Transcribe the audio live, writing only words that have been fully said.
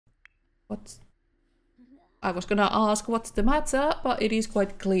What's... I was gonna ask what's the matter, but it is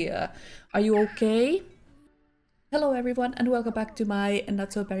quite clear. Are you okay? Hello everyone and welcome back to my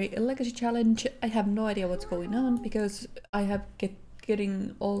Not So Berry Legacy Challenge. I have no idea what's going on because I have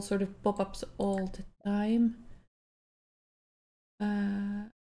getting all sort of pop-ups all the time.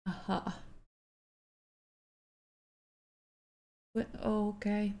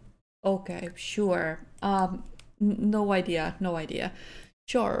 Okay. Okay, sure. No idea.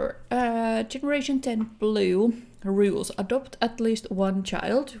 Sure. Generation 10 Blue rules. Adopt at least one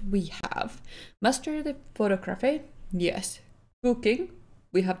child. We have. Master the photography. Yes. Cooking.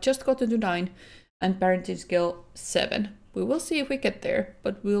 We have just gotten to 9. And parenting skill 7. We will see if we get there,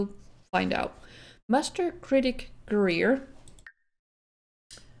 but we'll find out. Master critic career.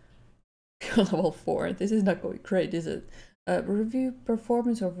 Level 4. This is not going great, is it? Review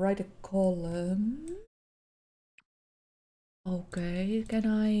performance or write a column. Okay, can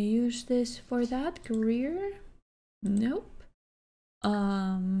I use this for that? Career? Nope.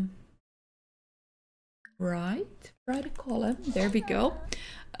 Right. Write a column. There we go.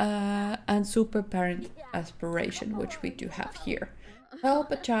 And super parent aspiration, which we do have here. Help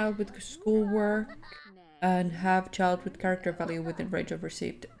a child with schoolwork and have child with character value within range of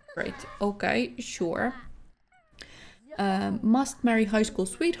received. Great. Okay, sure. Must marry high school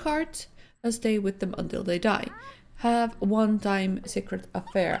sweetheart and stay with them until they die. Have one-time secret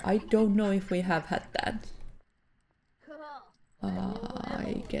affair. I don't know if we have had that.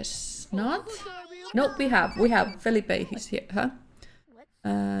 I guess not. Nope, we have. We have. Felipe, he's here, huh?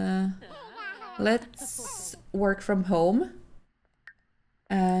 Let's work from home.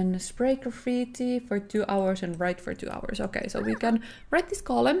 And spray graffiti for 2 hours and write for 2 hours. Okay, so we can write this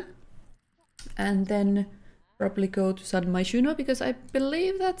column. And then probably go to San Maishuno because I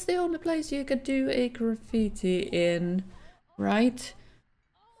believe that's the only place you can do a graffiti in, right?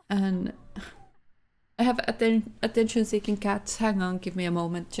 And I have attention-seeking cats. Hang on, give me a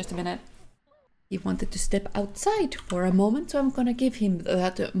moment, just a minute. He wanted to step outside for a moment, so I'm gonna give him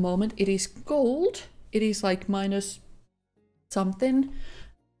that moment. It is cold. It is like minus something.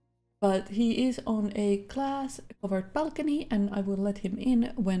 But he is on a glass-covered balcony and I will let him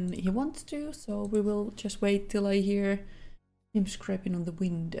in when he wants to. So we will just wait till I hear him scraping on the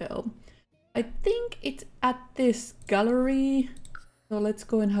window. I think it's at this gallery. So let's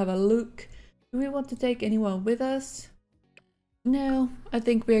go and have a look. Do we want to take anyone with us? No, I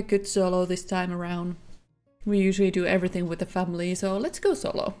think we're good solo this time around. We usually do everything with the family, so let's go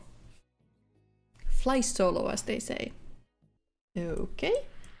solo. Fly solo, as they say. Okay.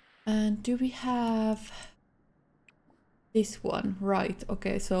 And do we have this one? Right,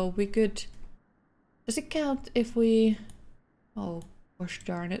 okay, so we could... Does it count if we... Oh, gosh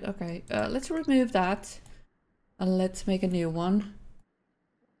darn it. Okay, let's remove that. And let's make a new one.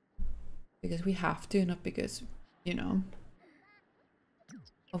 Because we have to, not because, you know.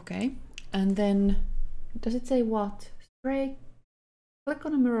 Okay, and then... Does it say what? Spray? Click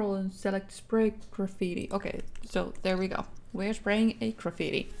on a mural and select spray graffiti. Okay, so there we go. We're spraying a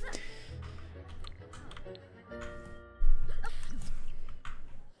graffiti.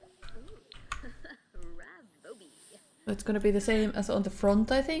 It's gonna be the same as on the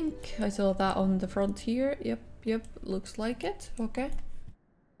front, I think. I saw that on the front here. Yep, looks like it. Okay.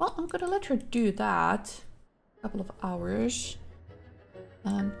 Well, I'm gonna let her do that. A couple of hours.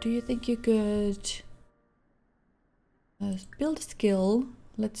 Do you think you could build a skill?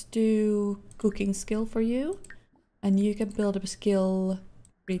 Let's do cooking skill for you. And you can build up a skill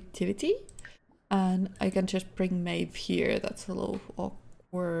creativity. And I can just bring Maeve here. That's a little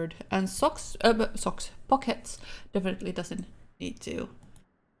awkward. And pockets definitely doesn't need to.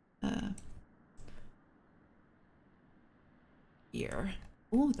 Here.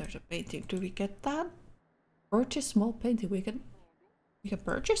 Oh, there's a painting. Do we get that? Purchase small painting. We can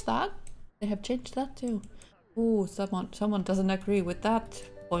purchase that. They have changed that too. Oh, someone doesn't agree with that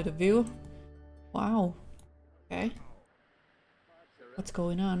point of view. Wow. Okay. What's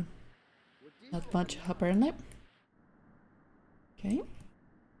going on? Not much, apparently. Okay.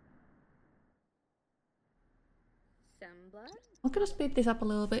 I'm gonna speed this up a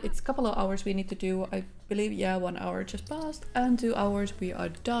little bit. It's a couple of hours we need to do. I believe, yeah, 1 hour just passed. And 2 hours we are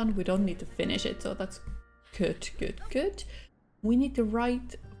done. We don't need to finish it, so that's good. We need to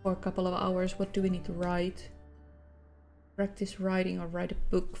write for a couple of hours. What do we need to write? Practice writing or write a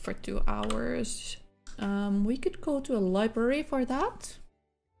book for 2 hours. We could go to a library for that.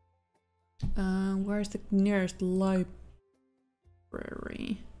 Where's the nearest library?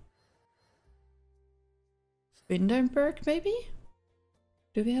 Windenburg, maybe?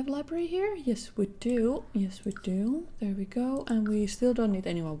 Do we have a library here? Yes, we do. Yes, we do. There we go. And we still don't need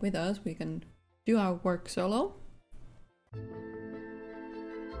anyone with us. We can do our work solo.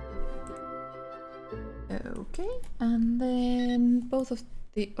 Okay, and then both of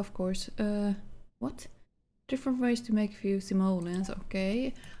the, of course, what? Different ways to make a few simoleons,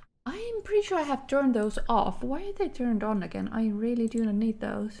 okay. I'm pretty sure I have turned those off. Why are they turned on again? I really do not need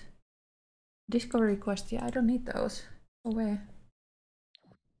those. Discovery quest, yeah, I don't need those. Oh, where?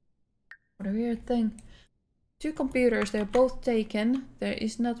 What a weird thing. 2 computers, they're both taken. There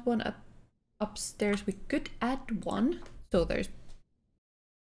is not one upstairs. We could add one. So there's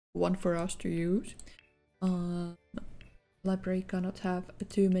one for us to use. Library cannot have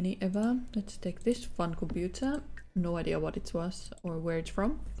too many ever. Let's take this fun computer. No idea what it was or where it's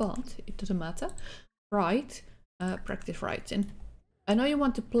from, but it doesn't matter. Right, practice writing. I know you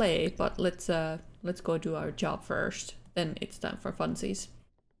want to play, but let's go do our job first. Then it's time for funsies.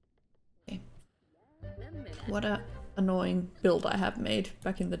 Okay. What a annoying build I have made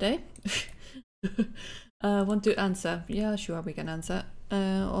back in the day. Want to answer? Yeah, sure, we can answer.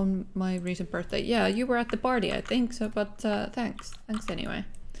 On my recent birthday. Yeah, you were at the party, I think, so, but thanks. Thanks anyway.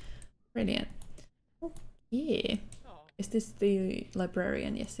 Brilliant. Yeah. Is this the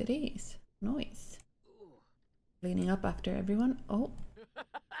librarian? Yes, it is. Nice. Cleaning up after everyone. Oh. I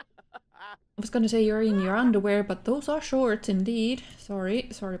was gonna say you're in your underwear, but those are shorts indeed. Sorry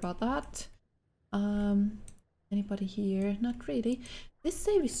about that. Anybody here? Not really. This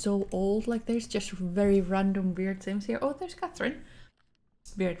save is so old, like there's just very random weird things here. Oh, there's Catherine.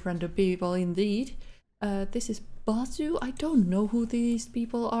 Weird random people indeed. This is Basu. I don't know who these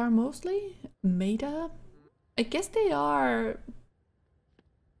people are mostly. Maida? I guess they are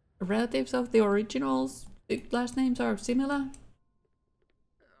relatives of the originals. The last names are similar.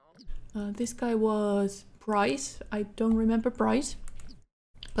 This guy was Bryce. I don't remember Bryce.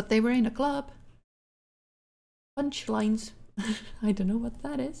 But they were in a club. Punchlines. I don't know what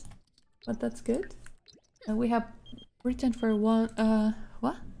that is. But that's good. We have written for one...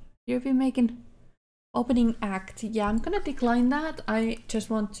 what? You've been making opening act. Yeah, I'm gonna decline that. I just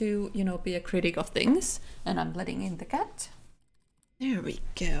want to, you know, be a critic of things. And I'm letting in the cat. There we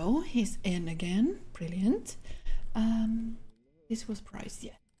go. He's in again. Brilliant. This was Bryce,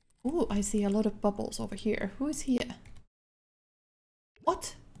 yeah. Oh, I see a lot of bubbles over here. Who is here?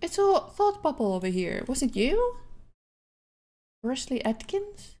 What? It's a thought bubble over here. Was it you? Wesley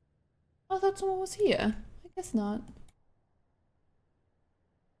Atkins? I thought someone was here. I guess not.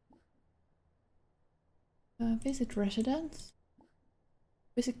 Visit residence.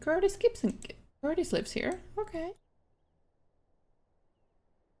 Visit Curtis Gibson. Curtis lives here. Okay.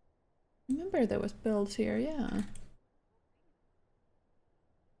 Remember there was builds here, yeah.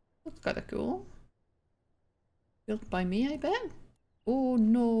 That's kinda cool. Built by me, I bet. Oh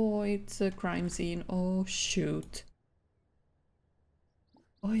no, it's a crime scene. Oh shoot.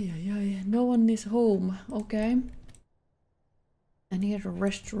 Oh yeah, no one is home. Okay. And here's a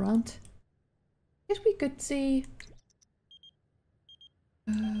restaurant. Guess we could see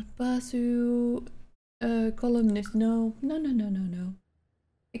Basu columnist. No.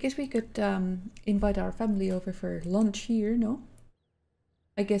 I guess we could invite our family over for lunch here, no?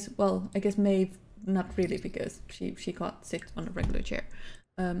 I guess Maeve, not really, because she can't sit on a regular chair.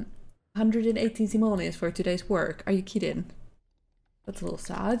 118 simoleons for today's work. Are you kidding? That's a little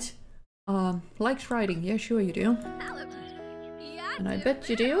sad. Likes writing. Yeah, sure you do. And I bet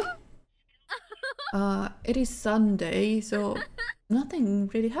you do. It is Sunday, so nothing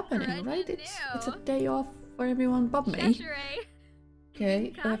really happening, right? It's a day off for everyone but me.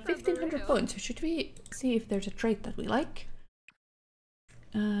 Okay, 1500 points. Should we see if there's a trait that we like?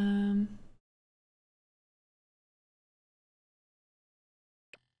 I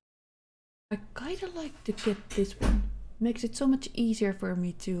kinda like to get this one. Makes it so much easier for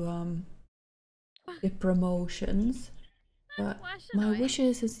me to get promotions. But my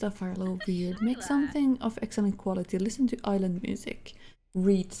wishes and stuff are a little weird. Make something of excellent quality. Listen to island music.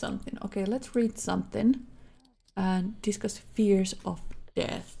 Read something. Okay, let's read something. And discuss fears of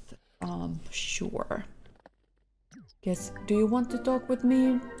death. Sure. Guess, do you want to talk with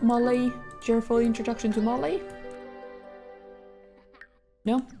me, Molly? Cheerful introduction to Molly?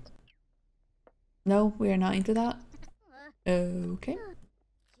 No? No, we are not into that? Okay.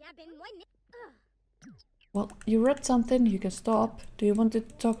 Well, you read something, you can stop. Do you want to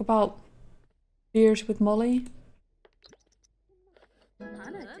talk about fears with Molly?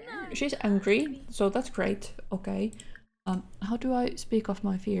 She's angry, so that's great. Okay. How do I speak of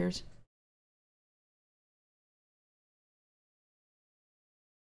my fears?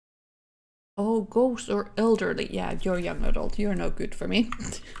 Oh, ghost or elderly. Yeah, you're young adult. You're no good for me.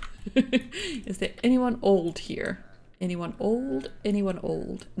 Is there anyone old here? Anyone old? Anyone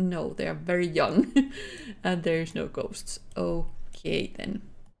old? No, they are very young. And there's no ghosts. Okay, then.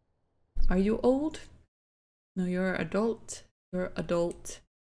 Are you old? No, you're adult. You're adult.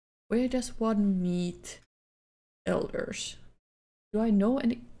 Where does one meet elders? Do I know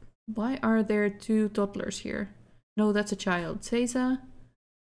any? Why are there two toddlers here? No, that's a child. Seiza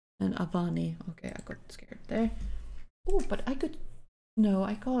and Avani. Okay, I got scared there. Oh, but I could... No,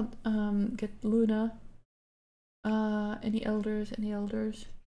 I can't get Luna. Any elders? Any elders?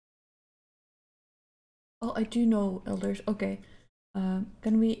 Oh, I do know elders. Okay.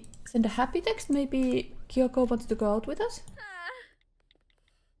 Can we send a happy text? Maybe Kyoko wants to go out with us?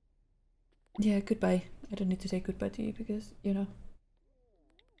 Yeah, goodbye. I don't need to say goodbye to you because, you know.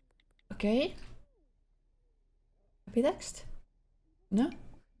 Okay. Happy text? No?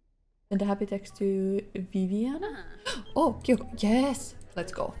 Send a happy text to Viviana? Oh, Kyoko. Yes!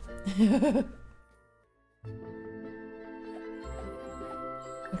 Let's go.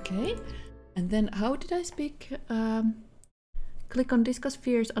 Okay. And then how did I speak? Click on discuss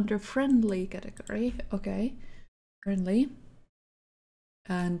fears under friendly category. Okay. Friendly.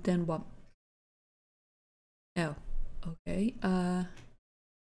 And then what? Oh, okay.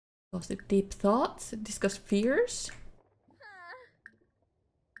 Positive deep thoughts. Discuss fears.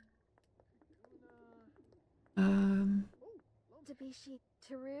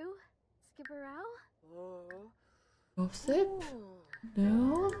 Gossip?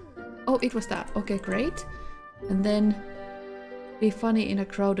 No. Oh, it was that. Okay, great. And then be funny in a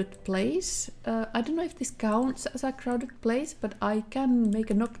crowded place. I don't know if this counts as a crowded place, but I can make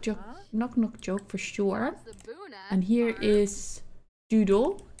a knock joke for sure. And here is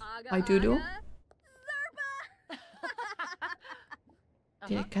Doodle. Hi, Doodle.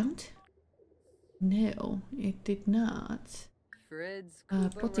 Did it count? No, it did not.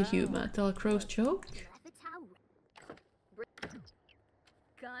 Potty humor. Tell a crow's joke.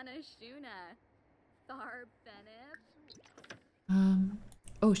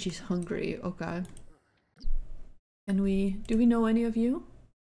 Oh, she's hungry. Okay. Do we know any of you?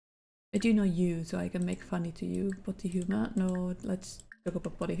 I do know you, so I can make funny to you. Potty humor. No, let's talk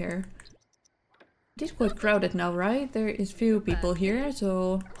about body hair. It is quite crowded now, right? There is few people here,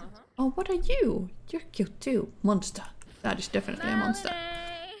 so... Oh, what are you? You're cute too. Monster. That is definitely a monster.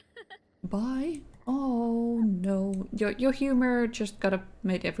 Bye. Oh no. Your humor just gotta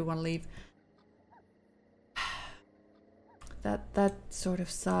make everyone leave. That sort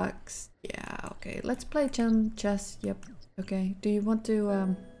of sucks. Yeah, okay. Let's play chess. Yep. Okay. Do you want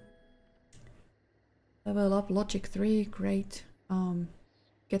to level up Logic 3? Great.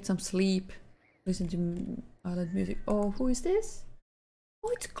 Get some sleep. Listen to island music. Oh, who is this? Oh,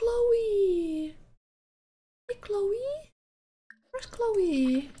 it's Chloe! Hey, Chloe? Where's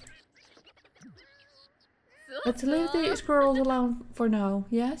Chloe? Let's leave the squirrels alone for now,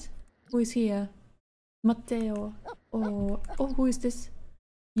 yes? Who is here? Matteo. Oh, who is this?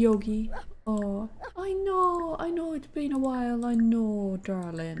 Yogi. Oh, I know, it's been a while, I know,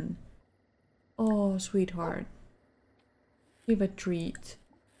 darling. Oh, sweetheart. Give a treat.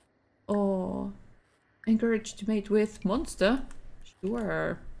 Oh, encouraged to mate with Monster?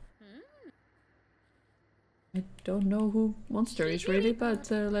 Sure. I don't know who Monster is really,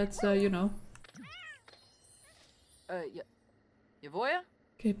 but let's, you know. Yavoya?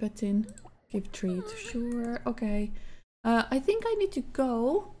 Okay, pet in. Give treat. Sure, okay. I think I need to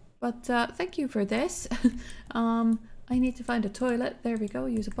go, but thank you for this. I need to find a toilet. There we go,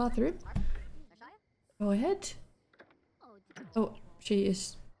 use a bathroom. Go ahead. Oh, she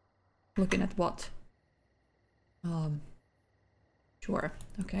is looking at what? Sure,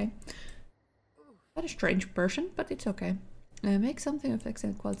 okay. Not a strange person, but it's okay. Make something of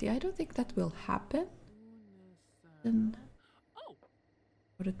excellent quality. I don't think that will happen. Then...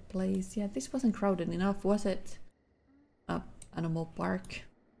 crowded place. Yeah, this wasn't crowded enough, was it? Animal park.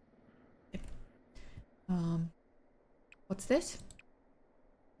 Yep. What's this?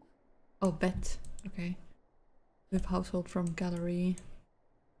 Oh, vet. Okay. With household from gallery.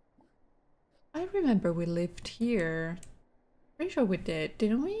 I remember we lived here. Pretty sure we did,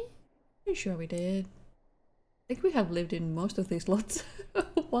 didn't we? Pretty sure we did. I think we have lived in most of these lots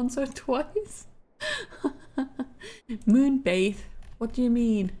once or twice. Moonbathe. What do you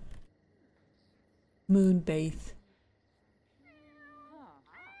mean? Moonbathe.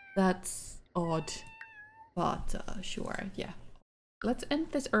 That's odd. But sure, yeah. Let's end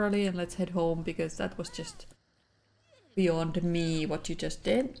this early and let's head home because that was just beyond me what you just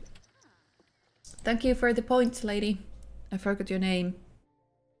did. Thank you for the points, lady. I forgot your name.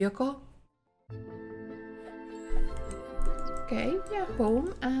 Yoko? Okay, yeah,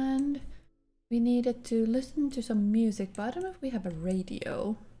 home, and we needed to listen to some music, but I don't know if we have a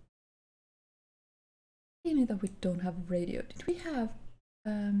radio. Tell me that we don't have a radio. Did we have,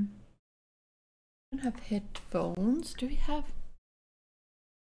 we don't have headphones. Do we have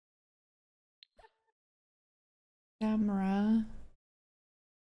camera?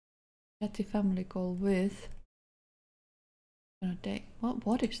 Get the family call with.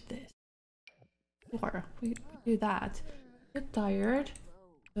 What is this? Sure, we do that. You're tired,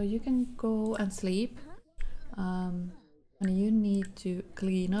 so you can go and sleep. And you need to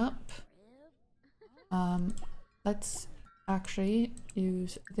clean up. Let's actually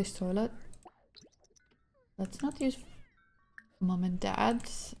use this toilet. Let's not use mom and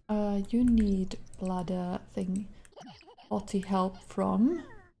dad's. You need bladder thing. Potty help from.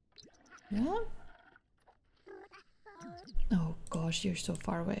 Yeah. Oh gosh, you're so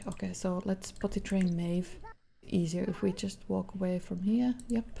far away. Okay, so let's potty train Maeve. Easier if we just walk away from here.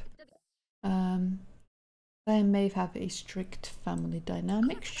 Yep. Then Maeve have a strict family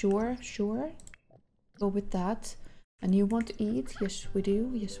dynamic. Sure, sure. Go with that. And you want to eat? Yes, we do.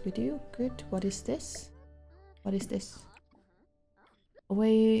 Yes, we do. Good. What is this? What is this?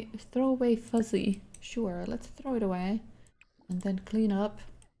 Throw away fuzzy. Sure, let's throw it away. And then clean up.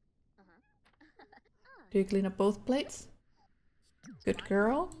 Do you clean up both plates? Good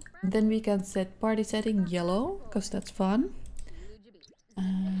girl. And then we can set party setting yellow, because that's fun.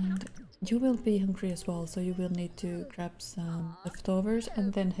 And you will be hungry as well, so you will need to grab some leftovers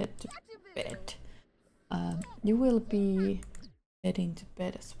and then head to bed. You will be heading to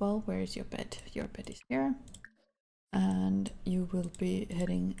bed as well. Where is your bed? Your bed is here. And you will be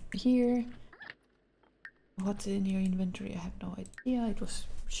heading here. What's in your inventory? I have no idea. It was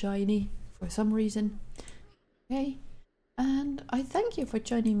shiny for some reason. Okay. And I thank you for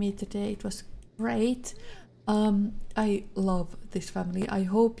joining me today. It was great. I love this family. I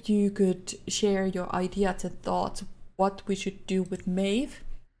hope you could share your ideas and thoughts what we should do with Maeve.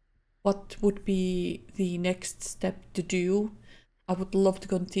 What would be the next step to do? I would love to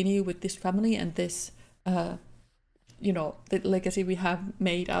continue with this family and this, you know, the legacy we have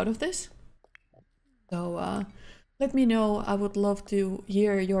made out of this. So let me know. I would love to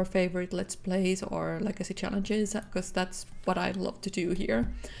hear your favorite Let's Plays or legacy challenges, because that's what I love to do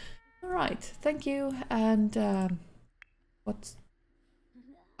here. Alright, thank you. And I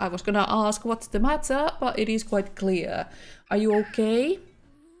was gonna ask what's the matter, but it is quite clear. Are you okay?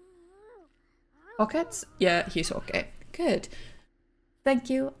 Pockets? Yeah, he's okay. Good. Thank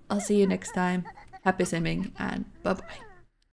you. I'll see you next time. Happy simming and bye-bye.